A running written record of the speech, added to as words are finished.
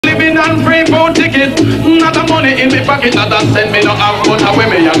and free food ticket. Not the money in me pocket, not that send me no have but away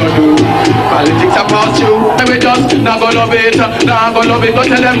me I go do. Politics about you, we just not go love it, not go love it. Go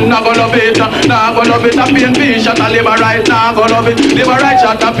tell them not go love it, not go love it. A PNP shot a liver right, not go love it. Liver right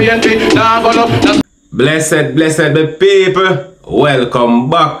shot a PNP, not go love. Blessed the people, welcome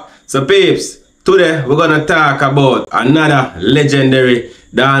back. So peeps, today we're gonna talk about another legendary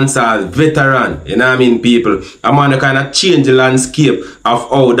dancehall veteran, you know what I mean, people. A man who kind of changed the landscape of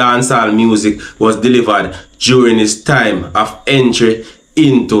how dancehall music was delivered during his time of entry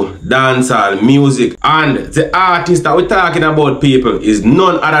into dancehall music. And the artist that we're talking about, people, is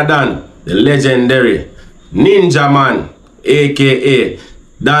none other than the legendary Ninja Man, aka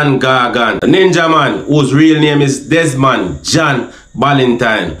Dan Gargan. The Ninja Man, whose real name is Desmond John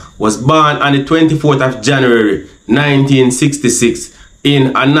Ballantyne, was born on the 24th of January 1966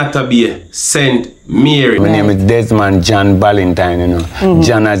 in Anatabia, St. Mary. My name is Desmond John Ballantyne, you know.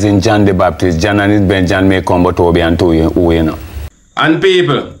 John as in John the Baptist. John and his Ben John may come but Toby and two, you know. And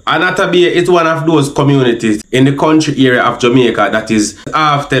people, Anatabia is one of those communities in the country area of Jamaica that is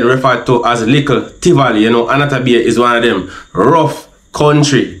often referred to as Little Tivoli. You know, Anatabia is one of them rough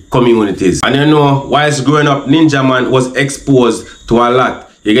country communities. And you know, whilst growing up, Ninja Man was exposed to a lot.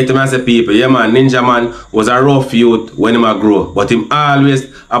 You get to me, say people, yeah man, Ninja Man was a rough youth when he grew, but him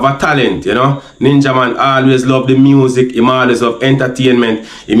always have a talent, you know. Ninja Man always loved the music, him always loved entertainment,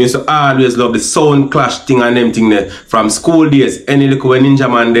 he used to always love the sound clash thing and them thing there. From school days, any look when Ninja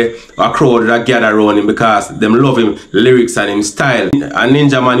Man there, a crowd that gather around him because them love him lyrics and him style. And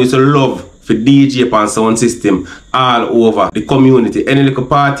Ninja Man used to love for DJ and sound system all over the community. Any little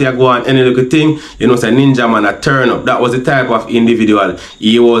party I go on, any little thing, you know, say Ninja Man a turn up. That was the type of individual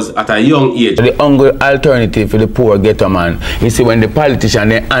he was at a young age. The only alternative for the poor ghetto man, you see, when the politician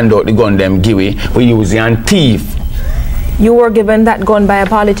they hand out the gun them give it, we use it and thief. You were given that gun by a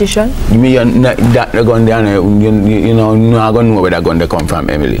politician? Me that gun there, you know, not gonna know where that gun they come from,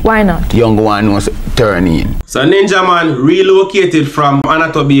 Emily. Why not? The young one was turning. So Ninja Man relocated from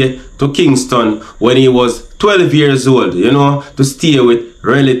Anatabia to Kingston when he was 12 years old, you know, to stay with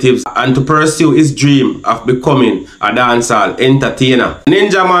relatives and to pursue his dream of becoming a dancehall entertainer.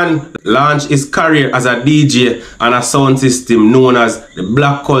 Ninja Man launched his career as a DJ on a sound system known as the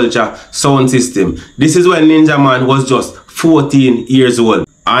Black Culture Sound System. This is when Ninja Man was just 14 years old.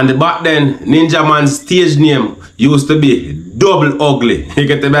 And back then, Ninja Man's stage name used to be Double Ugly. You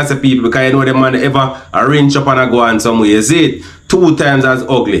get the best of people because you know the man ever arrange up and a go on somewhere. You see it? 2 times as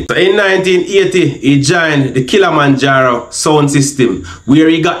ugly. So in 1980, he joined the Kilimanjaro sound system, where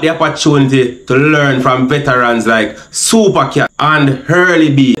he got the opportunity to learn from veterans like Supercat and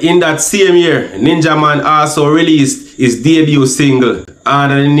Hurley B. In that same year, Ninja Man also released his debut single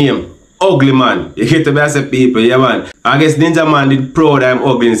under the name Ugly Man. You get the best of people, yeah man. I guess Ninja Man did proud of him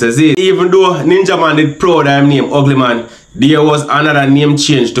ugly. So see, even though Ninja Man did proud of him name Ugly Man, there was another name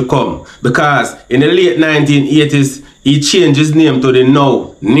change to come. Because in the late 1980s, he changed his name to the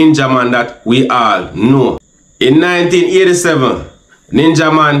now Ninja Man that we all know. In 1987,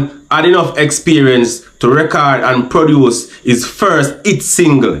 Ninja Man had enough experience to record and produce his first hit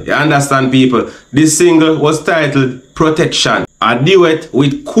single. You understand, people? This single was titled Protection, a duet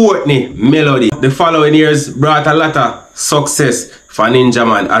with Courtney Melody. The following years brought a lot of success for Ninja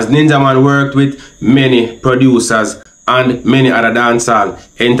Man, as Ninja Man worked with many producers and many other dancehall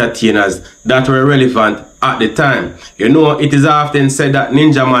entertainers that were relevant at the time. You know, it is often said that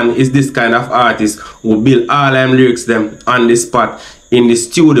Ninja Man is this kind of artist who build all them lyrics them on the spot in the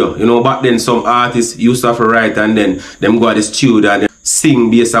studio. You know, back then some artists used to have to write and then them go to the studio and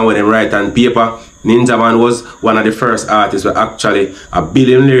sing based on what they write on paper. Ninja Man was one of the first artists who actually a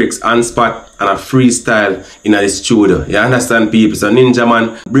billion lyrics on spot and a freestyle in the studio. You understand, people? So Ninja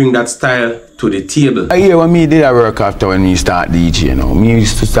Man bring that style to the table. I hear when me did I work after when me start DJ, you know. Me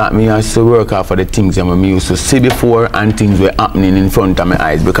used to work after the things that me used to see before and things were happening in front of my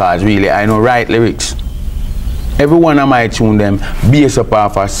eyes, because really I know write lyrics. Every one of my tune them based up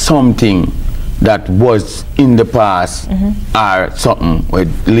off of something that was in the past or something what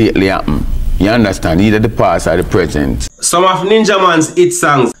lately happened. You understand? Either the past or the present. Some of Ninja Man's hit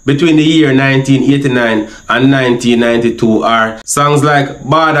songs between the year 1989 and 1992 are songs like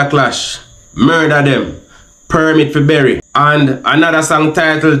Border Clash, Murder Them, Permit for Berry, and another song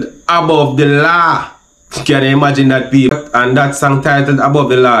titled Above the Law. Can you imagine that, people? And that song titled Above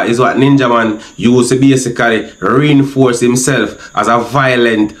the Law is what Ninja Man used to basically reinforce himself as a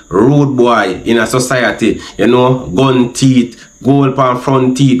violent, rude boy in a society. You know, gun teeth, gold pan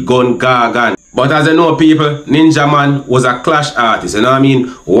front teeth, gun gargan. But as you know, people, Ninja Man was a clash artist, you know what I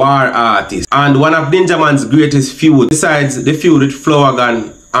mean? War artist. And one of Ninja Man's greatest feud, besides the feud with Flower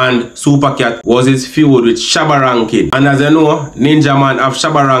Gun and Supercat was his feud with Shabba Rankin. And as you know, Ninja Man have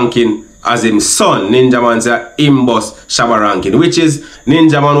Shabba Rankin as him son. Ninja Man said him boss Shabba Rankin, which is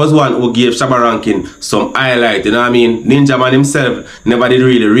Ninja Man was one who gave Shabba Rankin some highlight, you know what I mean? Ninja Man himself never did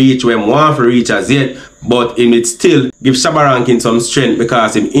really reach where he want to reach as yet, but he did still give Shabba Rankin some strength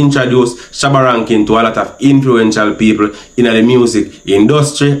because he introduced Shabba Rankin to a lot of influential people in the music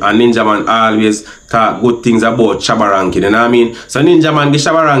industry, and Ninja Man always talk good things about Shabba Rankin, you know what I mean? So Ninja Man give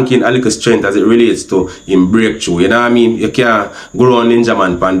Shabba Rankin a little strength as it relates to him breakthrough, you know what I mean? You can't go on Ninja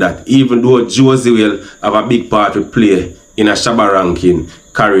Man pan that, even though Josie will have a big part to play in a Shabba Rankin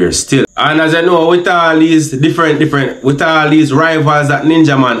career still. And as I know, with all these with all these rivals that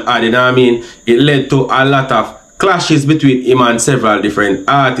Ninja Man had, you know what I mean, it led to a lot of clashes between him and several different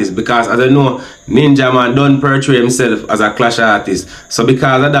artists, because as I know, Ninja Man don't portray himself as a clash artist. So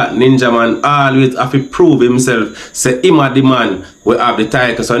because of that, Ninja Man always have to prove himself, say him at the man will have the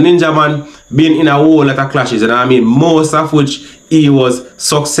title. So Ninja Man been in a whole lot of clashes, you know what I mean, most of which he was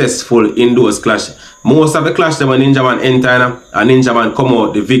successful in those clashes. Most of the clash that when Ninja Man enter and Ninja Man come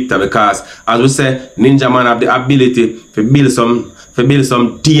out the victor, because as we say, Ninja Man have the ability to build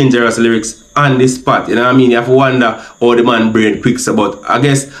some dangerous lyrics on the spot. You know what I mean? You have to wonder how the man brain quicks, but I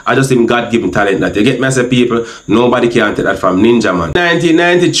guess I just him God-given talent that you get me as a people, nobody can take that from Ninja Man.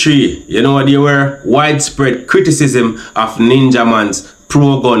 1993, you know, there were widespread criticism of Ninja Man's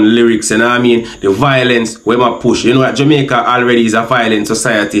pro-gun lyrics, you know what I mean? The violence where I push. You know that Jamaica already is a violent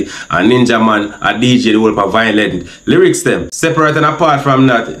society, and Ninja Man a DJ the whole of violent lyrics them. Separate and apart from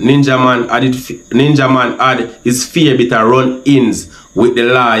that, Ninja Man had his fair bit of run-ins with the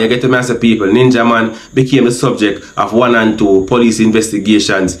law. You get to master people. Ninja Man became the subject of 1 and 2 police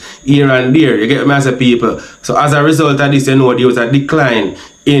investigations here and there. You get to master people. So as a result of this, you know, there was a decline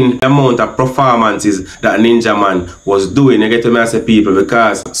in the amount of performances that Ninja Man was doing. You get to master people,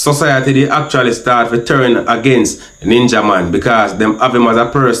 because society they actually start to turn against Ninja Man, because them have him as a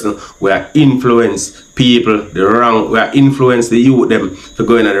person where influence people the wrong, where influence the youth them to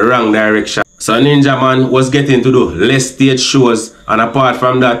go in the wrong direction. So Ninja Man was getting to do less stage shows, and apart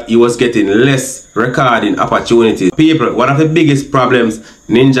from that, he was getting less recording opportunities. People, one of the biggest problems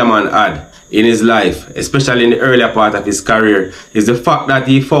Ninja Man had in his life, especially in the earlier part of his career, is the fact that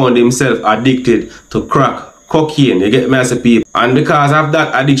he found himself addicted to crack cocaine. You get me as a people, and because of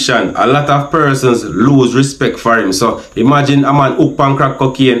that addiction, a lot of persons lose respect for him. So imagine a man hooked on crack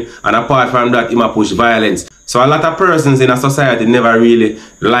cocaine, and apart from that, he might push violence. So a lot of persons in a society never really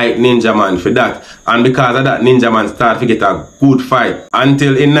like Ninja Man for that, and because of that, Ninja Man started to get a good fight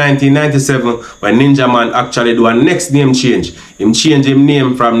until in 1997 when Ninja Man actually do a next name change. Him change him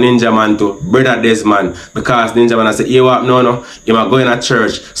name from Ninja Man to Brother Desmond, because Ninja Man said, "You what? No, he might go in a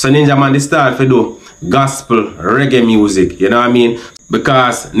church." So Ninja Man they start to do gospel reggae music, you know what I mean?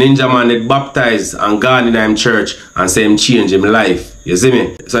 Because Ninja Man did baptize and gone in him church and say him change him life. You see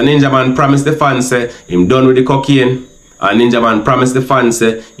me? So Ninja Man promised the fans say him done with the cocaine, and Ninja Man promised the fans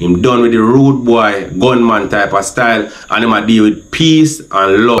say him done with the rude boy gunman type of style, and him a deal with peace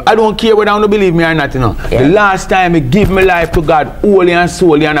and love. I don't care whether you believe me or not, you know. Yeah. The last time I give my life to God wholly and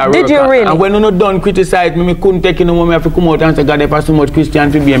solely, and I work. Did you really? And when you not done criticize me, I couldn't take it no more. I have to come out and say, God, if I so much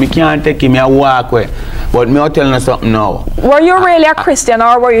Christian to be, I can't take him, I walk away. But me I'll tell you something now. Were you really a Christian,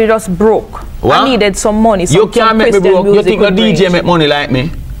 or were you just broke? What? I needed some money. You can't make me broke. You think a DJ make money like me?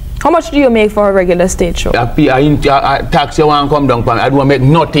 How much do you make for a regular stage show? I tax you and come down for me. I don't make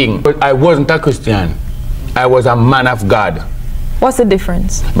nothing. But I wasn't a Christian. I was a man of God. What's the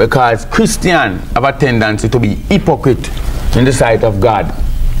difference? Because Christians have a tendency to be hypocrite in the sight of God.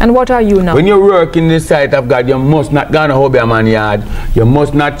 And what are you now? When you work in the sight of God, you must not go to a man's yard. You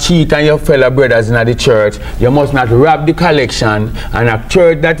must not cheat on your fellow brothers in the church. You must not rob the collection. And a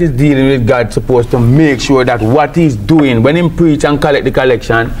church that is dealing with God is supposed to make sure that what he's doing, when he preach and collect the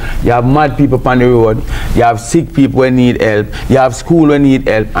collection, you have mad people on the road, you have sick people who need help, you have school who need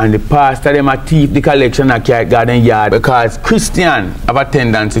help, and the pastor them a thief the collection and carry God in yard. Because Christians have a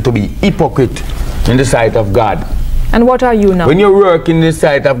tendency to be hypocrite in the sight of God. And what are you now? When you work in the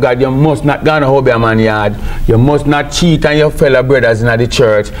sight of God, you must not go to a man's yard. You must not cheat on your fellow brothers in the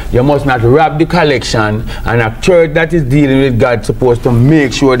church. You must not rob the collection. And a church that is dealing with God is supposed to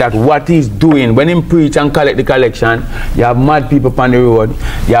make sure that what he's doing, when he preach and collect the collection, you have mad people on the road,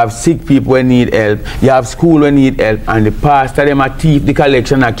 you have sick people who need help, you have school who need help, and the pastor them a thief the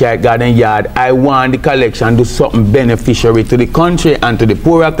collection and carry God in yard. I want the collection do something beneficial to the country and to the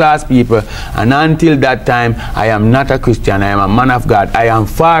poorer class people. And until that time, I am not a Christian, I am a man of God. I am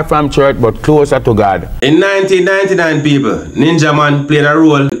far from church but closer to God. In 1999, people, Ninja Man played a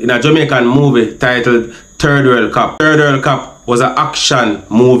role in a Jamaican movie titled Third World Cup. Third World Cup was an action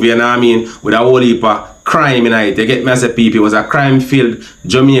movie, you know what I mean, with a whole heap of crime in it. You get me as a people. It was a crime-filled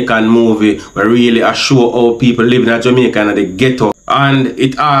Jamaican movie where really I show how people live in Jamaica and the ghetto. And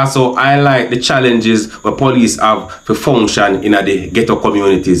it also highlight the challenges where police have to function in the ghetto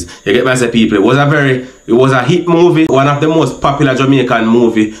communities. You get me as a people. It was a hit movie, one of the most popular Jamaican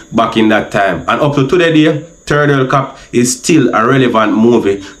movie back in that time. And up to today, Third World Cup is still a relevant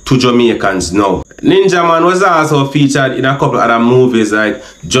movie to Jamaicans now. Ninja Man was also featured in a couple other movies like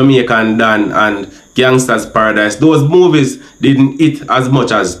Jamaican Dan and Gangsta's Paradise. Those movies didn't hit as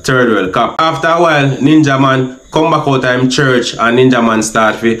much as Third World Cup. After a while, Ninja Man come back out of church and Ninja Man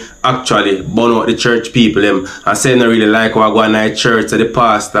start to actually burn out the church people and say not really like what go on at church to the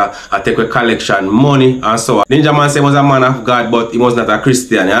pastor and take a collection money and so on. Ninja Man say he was a man of God but he was not a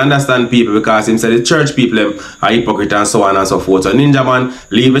Christian. You understand people because he said the church people are hypocrite and so on and so forth. So Ninja Man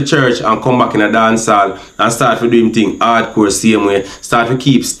leave the church and come back in a dance hall and start to do him thing hardcore same way. Start to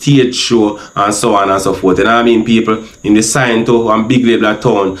keep stage show and so on and so forth. And I mean people in the sign to and big label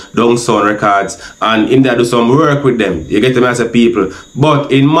town, Down Sound Records, and in there do some work with them. You get them as a people.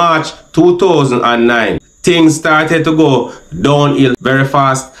 But in March 2009, things started to go downhill very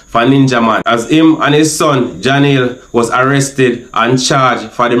fast for Ninja Man as him and his son Janil was arrested and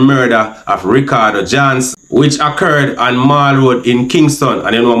charged for the murder of Ricardo Johnson, which occurred on Mall Road in Kingston.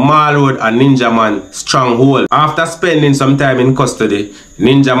 And you know Mall Road and Ninja Man stronghold. After spending some time in custody,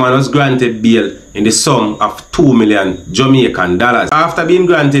 Ninja Man was granted bail in the sum of 2 million Jamaican dollars. After being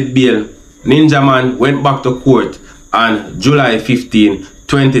granted bail, Ninja Man went back to court on July 15,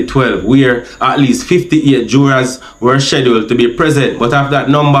 2012, where at least 58 jurors were scheduled to be present, but of that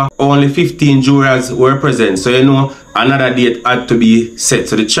number, only 15 jurors were present. So you know, another date had to be set.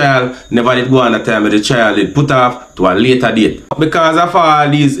 So the trial never did go on the time, but the trial did put off to a later date. Because of all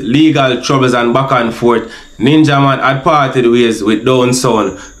these legal troubles and back and forth, Ninja Man had parted ways with Down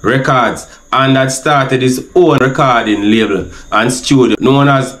Sound Records and had started his own recording label and studio known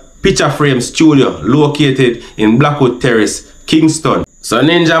as Picture Frame Studio, located in Blackwood Terrace, Kingston. So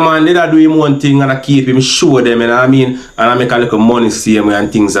Ninja Man did do him one thing and I keep him show them, you know what I mean? And I make a little money same way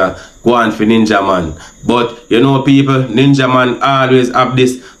and things are going for Ninja Man. But you know people, Ninja Man always have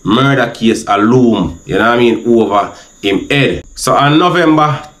this murder case a loom, you know what I mean, over him head. So on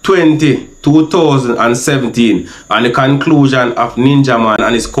November 20, 2017, on the conclusion of Ninja Man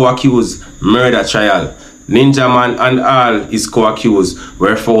and his co-accused murder trial, Ninja Man and all his co-accused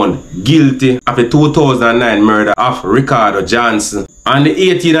were found guilty of the 2009 murder of Ricardo Johnson. On the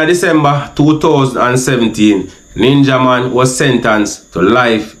 18th of December 2017, Ninja Man was sentenced to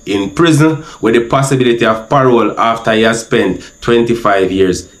life in prison with the possibility of parole after he has spent 25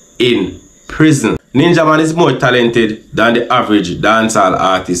 years in prison. Ninja Man is more talented than the average dancehall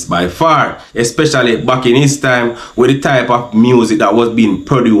artist by far, especially back in his time with the type of music that was being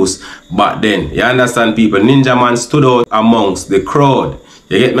produced back then. You understand people? Ninja Man stood out amongst the crowd.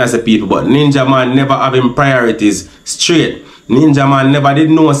 You get me as a people, but Ninja Man never having priorities straight. Ninja Man never did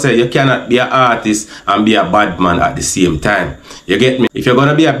know say you cannot be an artist and be a bad man at the same time. You get me? If you're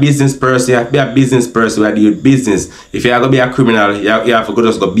gonna be a business person, you have to be a business person who deal with business. If you're gonna be a criminal, you have to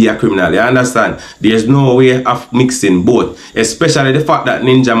just go be a criminal. You understand? There's no way of mixing both. Especially the fact that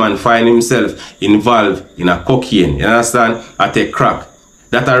Ninja Man find himself involved in a cocaine. You understand? At a crack.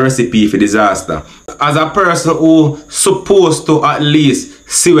 That's a recipe for disaster. As a person who supposed to at least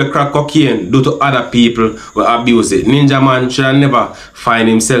see where crack cocaine do to other people who abuse it, Ninja Man should have never find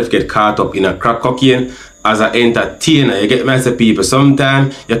himself get caught up in a crack cocaine as an entertainer. You get me as a people.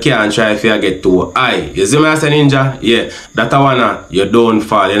 Sometimes you can't try if you get too high. You see me as a ninja? Yeah, that one you don't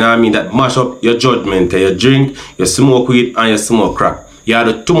fall. You know what I mean? That mash up your judgment. You drink, you smoke weed and you smoke crack. You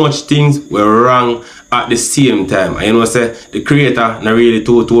do too much things were wrong at the same time. And you know say the creator not really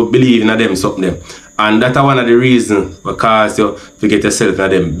to believe in them something. And that's one of the reasons because you get yourself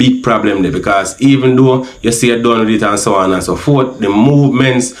in them big problem there. Because even though you see you're done with it and so on and so forth, the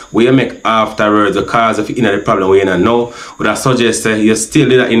movements where you make afterwards, the cause of the problem where you know, would I suggest you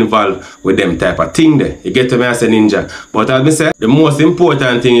still involved with them type of thing there. You get to me as a ninja. But as I said, the most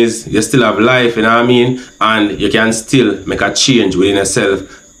important thing is you still have life, you know what I mean? And you can still make a change within yourself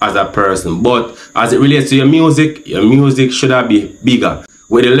as a person. But as it relates to your music should be bigger.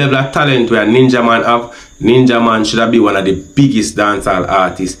 With the level of talent where Ninja Man have, Ninja Man should be one of the biggest dancehall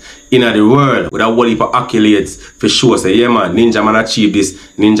artists in the world with a whole heap of accolades for sure. Say, yeah man, Ninja Man achieved this,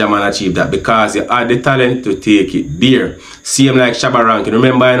 Ninja Man achieved that, because you had the talent to take it there. Same like Shabba Rankin.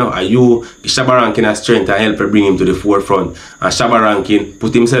 Remember, you know, you give Shabba Rankin a strength and help to bring him to the forefront. And Shabba Rankin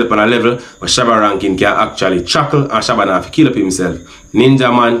put himself on a level where Shabba Rankin can actually chuckle and Shabba not kill up himself.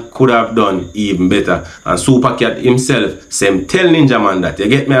 Ninja Man could have done even better. And Super Cat himself, same tell Ninja Man that. You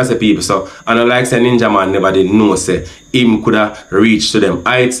get me as a people. So, I don't like say Ninja Man never did know say him could have reached to them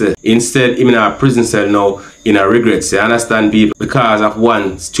heights. Instead, him in a prison cell now in a regret. Say, understand people because of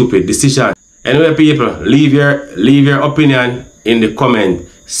one stupid decision. Anyway, people, leave your opinion in the comment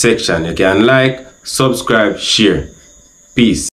section. You can like, subscribe, share. Peace.